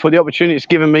ungrateful for the opportunity it's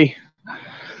given me.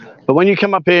 But when you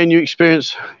come up here and you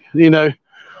experience, you know,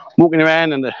 walking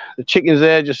around and the chickens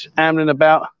there just ambling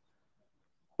about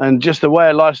and just the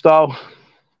way of lifestyle,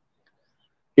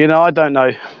 you know, I don't know.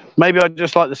 Maybe I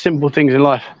just like the simple things in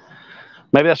life.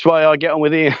 Maybe that's why I get on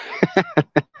with Ian.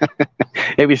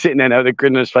 He'll be sitting there now with a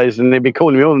grin on his face and he'll be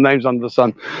calling me all the names under the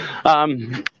sun.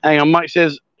 Hang on, Mike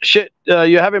says, shit,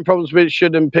 you're having problems with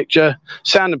sound and picture,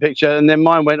 and then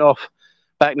mine went off.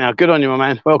 Back now. Good on you, my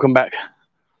man. Welcome back.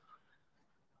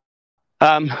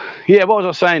 Yeah, what was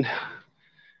I saying?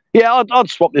 Yeah, I'd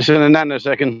swap this in a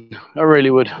nanosecond. I really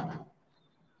would.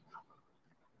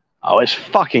 Oh, it's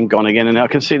fucking gone again, and I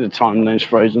can see the timeline's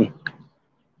frozen.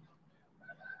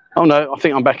 Oh no, I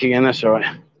think I'm back again. That's all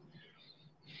right.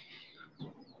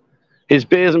 His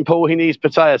beers and Paul, he needs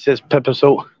Pattaya, says Pepper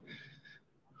Salt.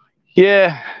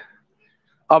 Yeah,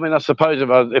 I mean, I suppose if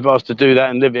I was to do that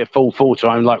and live here full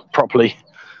time, like properly,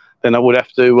 then I would have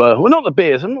to. Well, not the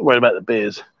beers. I'm not worried about the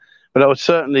beers, but I would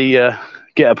certainly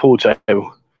get a pool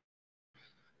table.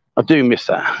 I do miss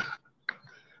that.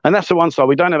 And that's the one side.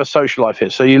 We don't have a social life here,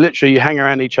 so you hang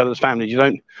around each other's families. You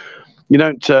don't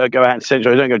go out in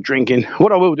Central. You don't go drinking.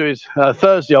 What I will do is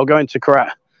Thursday I'll go into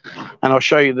Karat and I'll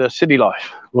show you the city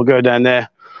life. We'll go down there,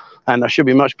 and I should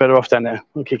be much better off down there.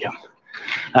 Okay,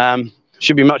 come.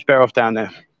 Should be much better off down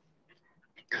there.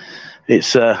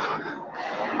 It's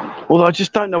although I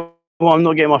just don't know why I'm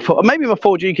not getting my maybe my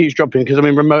 4G keeps dropping because I'm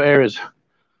in remote areas.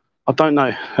 I don't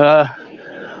know.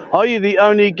 Are you the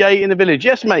only gay in the village?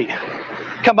 Yes, mate.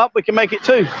 Come up, we can make it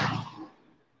too.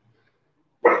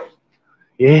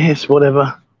 Yes,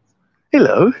 whatever.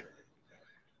 Hello.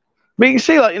 But you can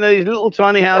see, like, you know, these little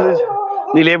tiny houses.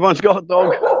 Nearly everyone's got a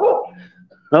dog.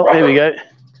 Oh, here we go.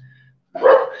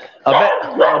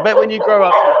 I bet when you grow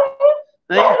up.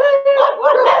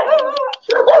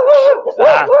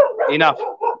 Enough.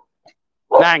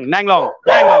 Nang long.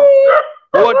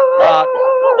 Wood.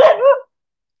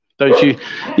 Don't you?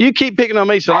 You keep picking on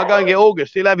me, son. I'll go and get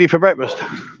August. He'll have you for breakfast.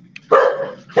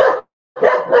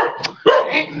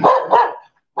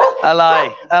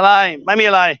 Alay. Mammy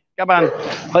alay. Come on.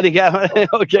 Where'd he go?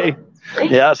 Okay.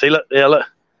 Yeah, see, look. Yeah, look.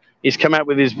 He's come out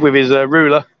with his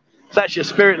ruler. It's actually a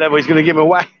spirit level. He's going to give him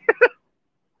away.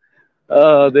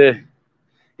 Oh dear.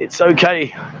 It's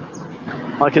okay.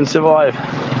 I can survive.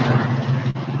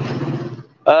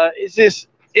 Is this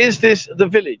the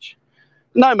village?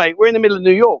 No, mate. We're in the middle of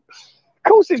New York. Of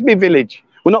course, it's my village.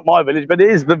 Well, not my village, but it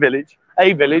is the village.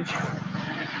 A village.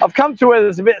 I've come to where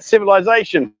there's a bit of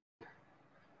civilization.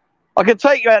 I could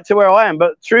take you out to where I am,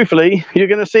 but truthfully, you're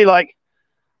going to see like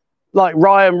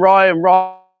rye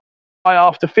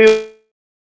after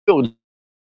fields,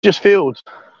 just fields.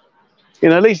 You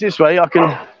know, at least this way I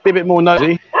can be a bit more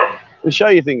nosy and show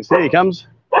you things. Here he comes.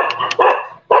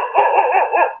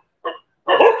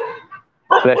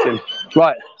 Bless him.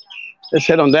 Right, let's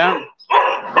head on down.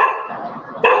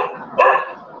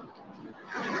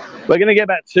 We're going to get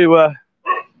back to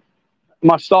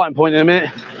my starting point in a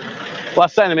minute. Well, I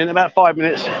say in a minute, about 5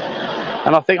 minutes.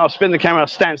 And I think I'll spin the camera,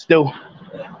 stand still,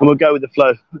 and we'll go with the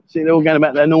flow. See, they're all going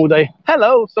about their normal day.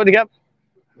 Hello, sorry, up.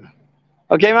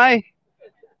 Okay, mate?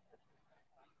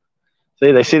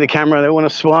 See, they see the camera, they want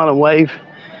to smile and wave.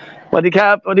 What do you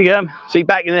cap? See,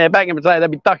 back in Pattaya, they'll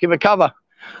be ducking for cover.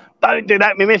 Don't do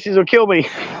that, my missus will kill me.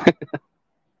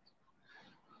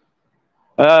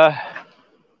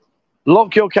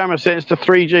 Lock your camera settings to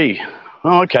 3G.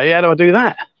 Oh, okay, how do I do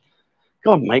that?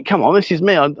 God, mate, come on, this is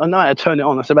me. I know how to turn it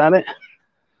on, that's about it.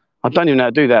 I don't even know how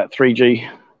to do that, 3G.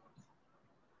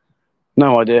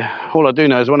 No idea. All I do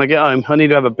know is when I get home, I need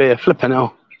to have a beer. Flipping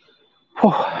hell.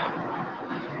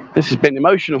 This has been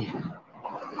emotional.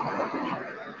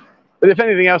 But if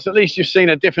anything else, at least you've seen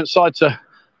a different side to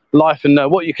life and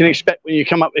what you can expect when you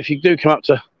come up, if you do come up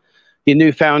to your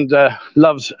newfound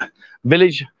love's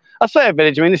village. I say a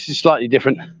village, I mean, this is slightly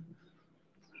different.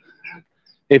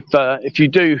 If you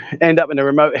do end up in a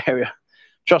remote area,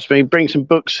 trust me, bring some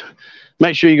books.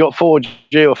 Make sure you got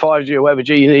 4G or 5G or whatever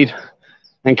G you need,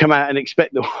 and come out and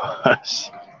expect the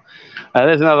worst.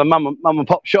 There's another mum and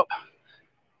pop shop.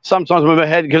 Sometimes I'm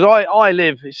ahead because I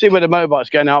live, see where the motorbike's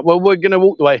going out. Well, we're going to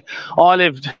walk the way.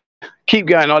 Keep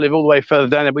going. I live all the way further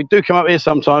down there. We do come up here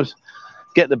sometimes,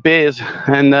 get the beers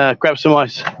and grab some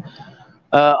ice.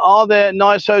 Are there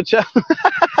nice hotels?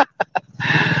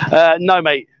 No,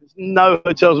 mate. No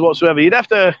hotels whatsoever. You'd have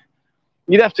to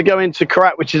go into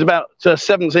Karat, which is about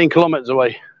 17 kilometers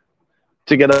away,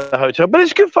 to get a hotel. But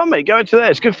it's good fun, mate. Go into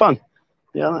there. It's good fun.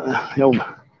 Yeah, the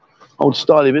old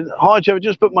styly bit. Hi, Joe.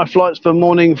 Just booked my flights for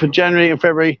morning for January and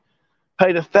February.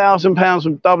 Paid £1,000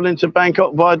 from Dublin to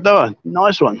Bangkok via Doha.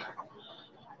 Nice one.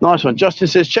 Nice one. Justin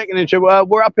says, checking in.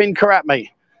 We're up in Karat, mate.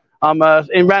 I'm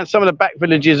in around some of the back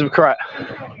villages of Karat.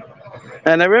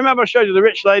 And remember I showed you the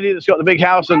rich lady that's got the big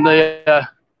house and the...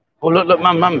 oh, look,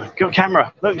 mum, got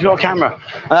camera. Look, got a camera.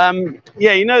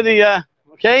 Yeah, you know the...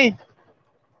 okay?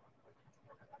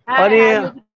 Hi, are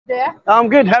you there? I'm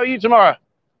good. How are you tomorrow?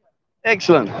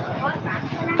 Excellent.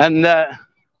 And...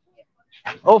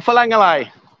 oh,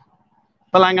 Falangalai.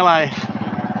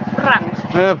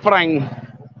 Frang.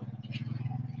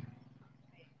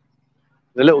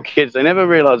 The little kids, they never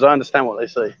realise I understand what they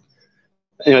say.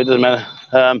 Anyway, it doesn't matter.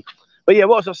 But yeah,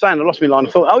 what was I saying? I lost my line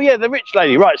of thought. Oh yeah, the rich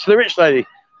lady. Right, so the rich lady,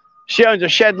 she owns a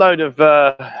shed load of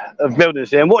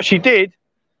buildings here. And what she did,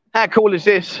 how cool is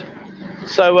this?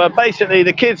 So basically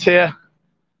the kids here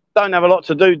don't have a lot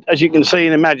to do, as you can see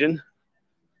and imagine.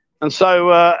 And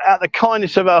so out the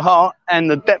kindness of her heart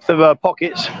and the depth of her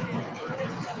pockets,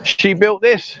 she built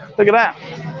this. Look at that.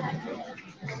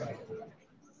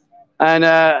 And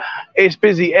it's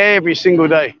busy every single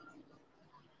day.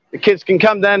 The kids can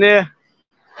come down here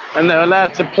and they're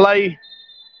allowed to play.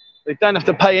 They don't have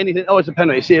to pay anything. Oh, it's a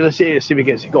penalty. See, let's see if he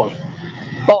gets it. Go on.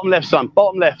 Bottom left, son.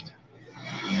 Bottom left.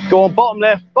 Go on, bottom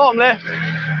left. Bottom left.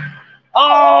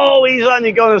 Oh, he's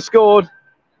only gone and scored.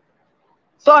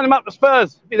 Sign him up for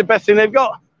Spurs. Be the best thing they've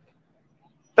got.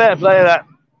 Fair play to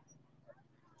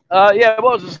that. Yeah,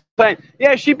 what was I saying?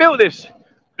 Yeah, she built this.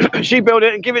 She built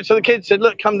it and give it to the kids. Said,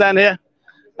 look, come down here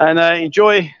and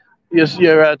enjoy your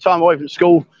time away from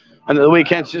school, and at the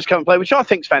weekends just come and play, which I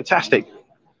think is fantastic.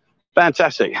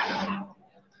 Fantastic.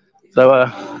 So,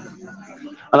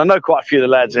 and I know quite a few of the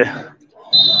lads here.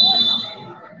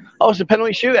 Oh, it's a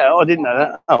penalty shootout. Oh, I didn't know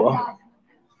that. Oh, well.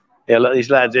 Yeah, look, these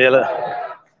lads here, look.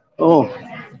 Oh.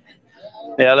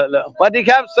 Yeah, look. Buddy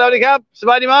cap,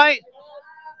 sabadi mai.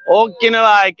 Oh,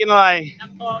 ginalai.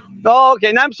 Oh,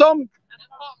 okay, Namsom.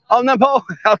 Oh, Nampo.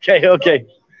 Okay.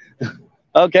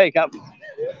 Okay, cap.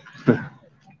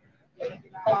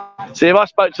 See, if I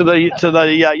spoke to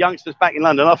the youngsters back in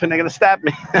London, I think they're going to stab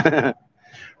me.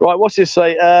 Right, what's this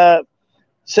say?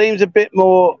 Seems a bit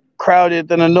more crowded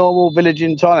than a normal village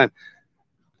in Thailand.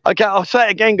 Okay, I'll say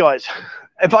it again, guys.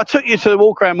 If I took you to the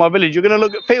walk around my village, you're going to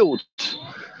look at fields.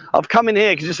 I've come in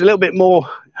here because it's a little bit more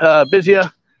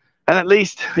busier, and at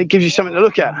least it gives you something to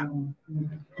look at.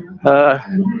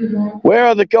 Where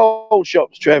are the gold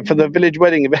shops, Trev, for the village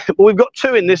wedding event? Well, we've got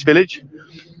two in this village.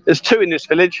 There's two in this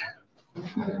village.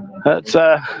 That's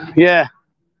yeah.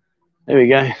 There we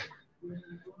go.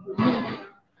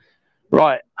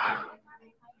 Right.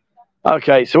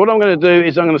 Okay, so what I'm going to do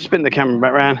is I'm going to spin the camera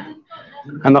back around,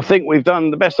 and I think we've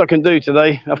done the best I can do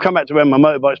today. I've come back to where my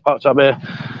motorbike's parked up here,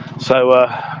 so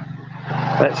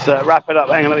let's wrap it up.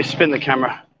 Hang on, let me spin the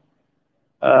camera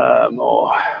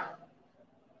more.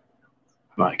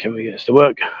 Right, can we get this to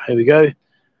work? Here we go.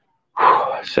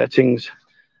 Settings,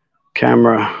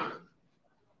 camera,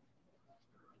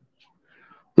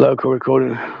 local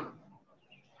recording.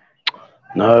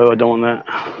 No, I don't want that.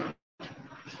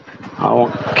 I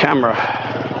want camera.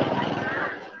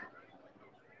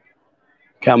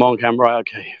 Come on, camera. Right,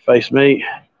 okay, face me.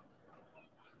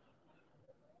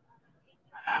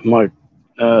 My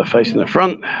face in the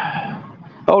front.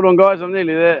 Hold on, guys, I'm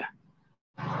nearly there.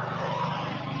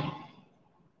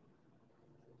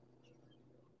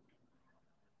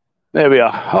 There we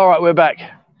are. All right, we're back.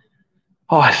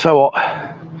 Oh, it's so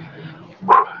hot.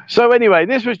 So anyway,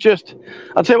 this was just,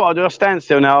 I'll tell you what I'll do, I'll stand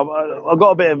still now. I've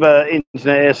got a bit of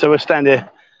internet here, so we'll stand here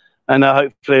and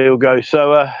hopefully it'll go.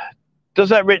 So does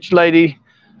that rich lady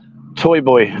toy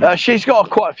boy? She's got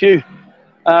quite a few.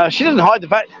 She doesn't hide the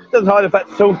fact at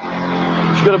all.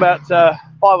 She's got about 5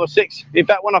 or 6. In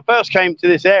fact, when I first came to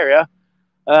this area,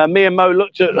 me and Mo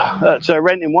looked at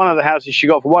renting one of the houses she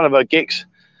got for one of her gigs.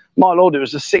 My lord, it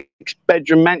was a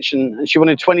 6-bedroom mansion, and she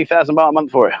wanted 20,000 baht a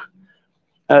month for it.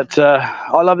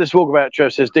 I love this walkabout,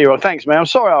 Trev says, D-Rock. Thanks, man. I'm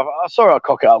sorry I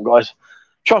cock it up, guys.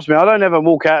 Trust me, I don't ever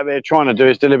walk out of here trying to do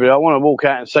this deliberately. I want to walk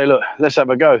out and say, look, let's have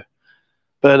a go.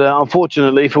 But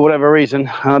unfortunately, for whatever reason,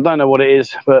 and I don't know what it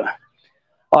is, but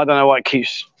I don't know why it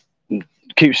keeps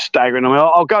keeps staggering on me.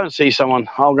 I'll go and see someone.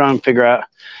 I'll go and figure out.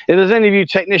 If there's any of you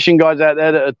technician guys out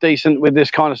there that are decent with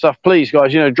this kind of stuff, please,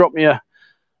 guys, you know, drop me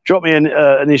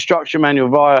an instruction manual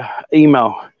via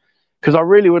email, because I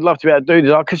really would love to be able to do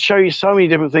this. I could show you so many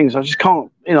different things. I just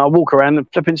can't, you know, I walk around and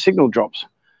flipping signal drops.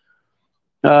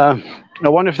 I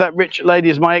wonder if that rich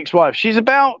lady is my ex-wife. She's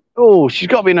about, oh, she's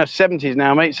got to be in her 70s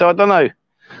now, mate. So I don't know.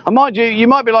 You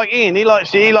might be like Ian. He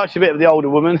likes a bit of the older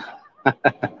woman.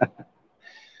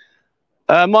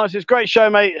 Mike says, great show,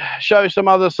 mate. Show some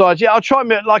other sides. Yeah, I'll try.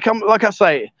 Like I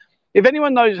say, if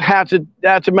anyone knows how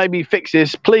to maybe fix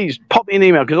this, please pop me an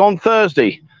email, because on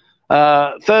Thursday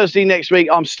next week,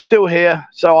 I'm still here,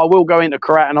 so I will go into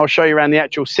Korat and I'll show you around the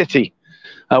actual city.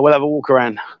 We'll have a walk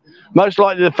around. Most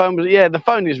likely the phone was, yeah, the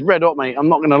phone is red hot, mate. I'm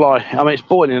not going to lie. I mean, it's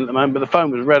boiling at the moment, but the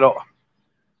phone was red hot.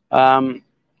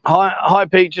 Hi,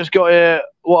 Pete. Just got here.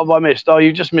 What have I missed? Oh,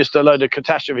 you just missed a load of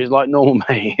catastrophes like normal,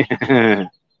 mate.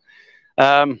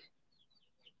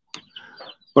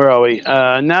 Where are we?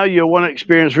 Now you want to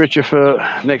experience Richard for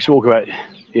next walkabout.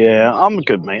 Yeah, I'm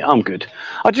good, mate. I'm good.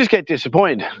 I just get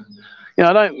disappointed. You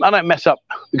know, I don't mess up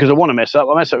because I want to mess up.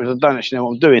 I mess up because I don't actually know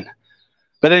what I'm doing.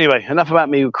 But anyway, enough about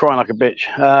me crying like a bitch.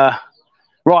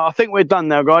 Right, I think we're done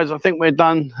now, guys. I think we're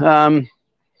done.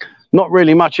 Not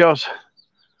really much else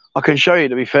I can show you,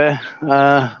 to be fair.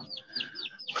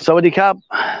 Sawadee Cup.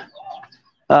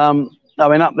 I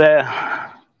mean, up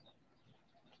there.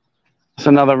 It's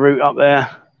another route up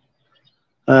there.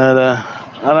 I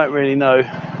don't really know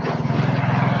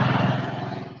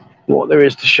what there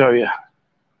is to show you.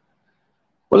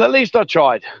 Well, at least I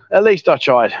tried. At least I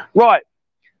tried. Right.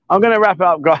 I'm going to wrap it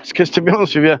up, guys, because to be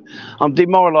honest with you, I'm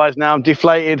demoralised now. I'm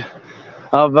deflated.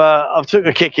 I've took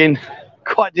a kick in,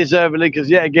 quite deservedly, because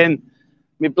yet again,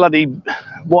 my bloody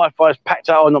Wi-Fi's packed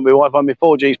up. Or not my Wi-Fi, my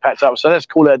 4G's packed up. So let's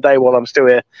call it a day while I'm still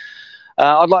here.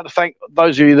 I'd like to thank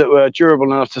those of you that were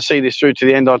durable enough to see this through to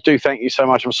the end. I do thank you so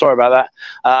much. I'm sorry about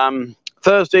that.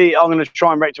 Thursday, I'm going to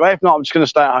try and rectify. If not, I'm just going to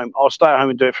stay at home. I'll stay at home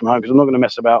and do it from home, because I'm not going to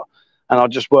mess about. And I'll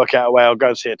just work out a way. I'll go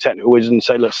and see a technical wizard and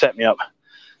say, look, set me up.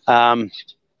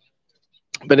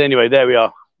 But anyway, there we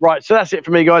are. Right, so that's it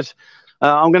for me, guys.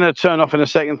 I'm going to turn off in a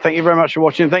second. Thank you very much for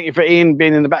watching. Thank you for Ian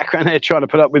being in the background here trying to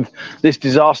put up with this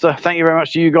disaster. Thank you very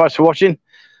much to you guys for watching.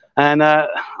 And I'm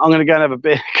going to go and have a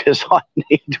beer because I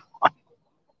need one.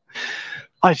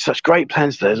 I had such great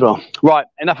plans today as well. Right,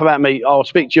 enough about me. I'll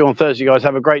speak to you on Thursday, guys.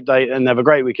 Have a great day and have a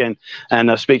great weekend. And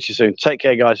I'll speak to you soon. Take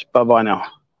care, guys. Bye-bye now.